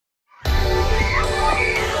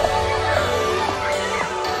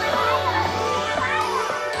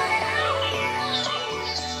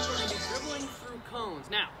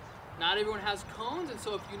has cones, and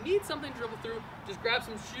so if you need something to dribble through, just grab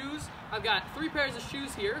some shoes. I've got 3 pairs of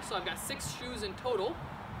shoes here, so I've got 6 shoes in total.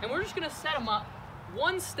 And we're just gonna set them up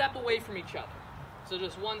one step away from each other. So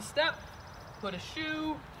just one step, put a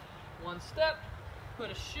shoe, one step, put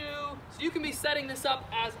a shoe. So you can be setting this up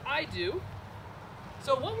as I do.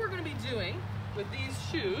 So what we're gonna be doing with these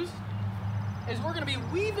shoes is we're gonna be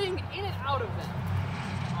weaving in and out of them,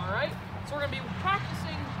 all right? So we're gonna be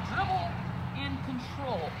practicing dribble and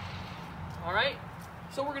control, all right?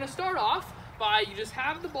 So we're gonna start off by, you just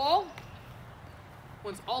have the ball.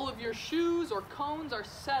 Once all of your shoes or cones are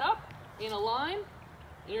set up in a line,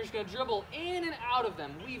 and you're just gonna dribble in and out of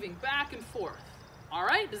them, weaving back and forth. All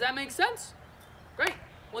right, does that make sense? Great.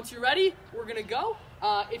 Once you're ready, we're gonna go.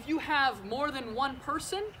 If you have more than one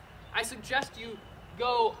person, I suggest you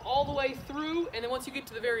go all the way through, and then once you get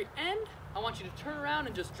to the very end, I want you to turn around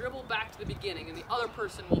and just dribble back to the beginning, and the other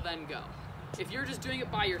person will then go. If you're just doing it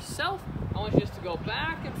by yourself, I want you just to go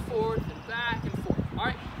back and forth and back and forth. All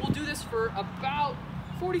right, we'll do this for about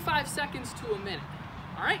 45 seconds to a minute.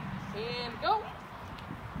 All right, and go.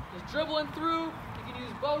 Just dribbling through. You can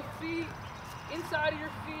use both feet, inside of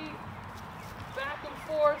your feet, back and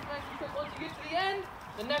forth, nice and quick. Once you get to the end,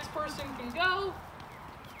 the next person can go.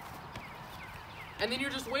 And then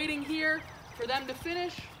you're just waiting here for them to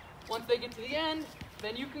finish. Once they get to the end,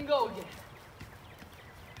 then you can go again.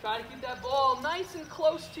 Try to keep that ball nice and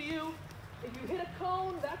close to you. If you hit a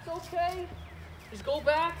cone, that's okay. Just go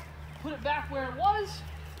back, put it back where it was,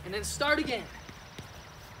 and then start again.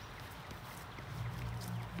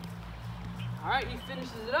 All right, he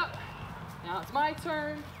finishes it up. Now it's my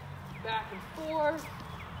turn. Back and forth.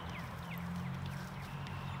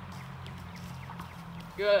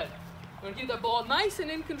 Good. I'm gonna keep that ball nice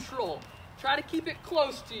and in control. Try to keep it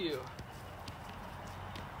close to you.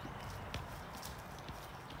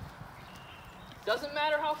 Doesn't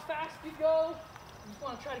matter how fast you go, you just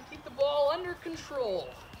want to try to keep the ball under control.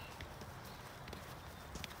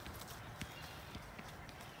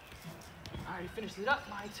 All right, finishes it up,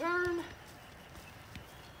 my turn.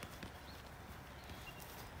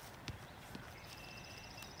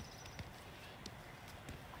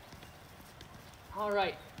 All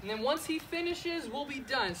right, and then once he finishes, we'll be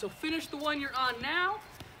done. So finish the one you're on now,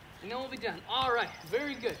 and then we'll be done. All right,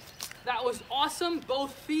 very good. That was awesome,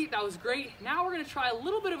 both feet, that was great. Now we're gonna try a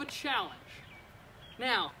little bit of a challenge.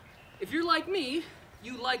 Now, if you're like me,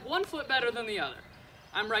 you like one foot better than the other.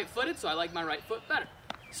 I'm right-footed, so I like my right foot better.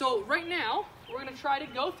 So right now, we're gonna try to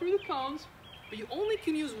go through the cones, but you only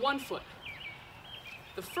can use one foot.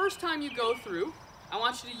 The first time you go through, I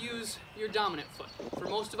want you to use your dominant foot. For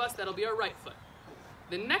most of us, that'll be our right foot.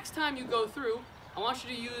 The next time you go through, I want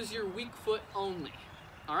you to use your weak foot only.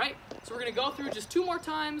 All right? So we're gonna go through just 2 more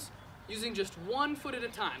times, using just 1 foot at a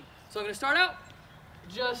time. So I'm gonna start out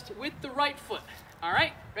just with the right foot. All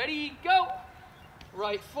right, ready, go.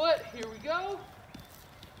 Right foot, here we go.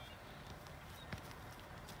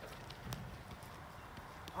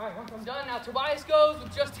 All right, once I'm done, now Tobias goes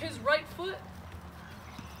with just his right foot.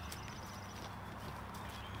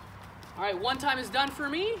 All right, 1 time is done for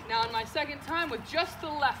me. Now on my 2nd time with just the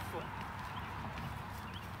left foot.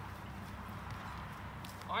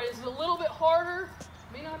 All right, this is a little bit harder.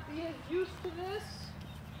 May not be as used to this.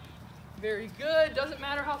 Very good. Doesn't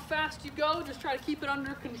matter how fast you go, just try to keep it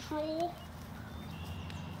under control.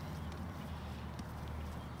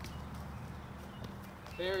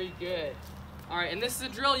 Very good. All right, and this is a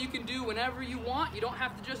drill you can do whenever you want. You don't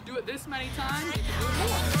have to just do it this many times. You can do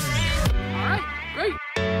it more. All right.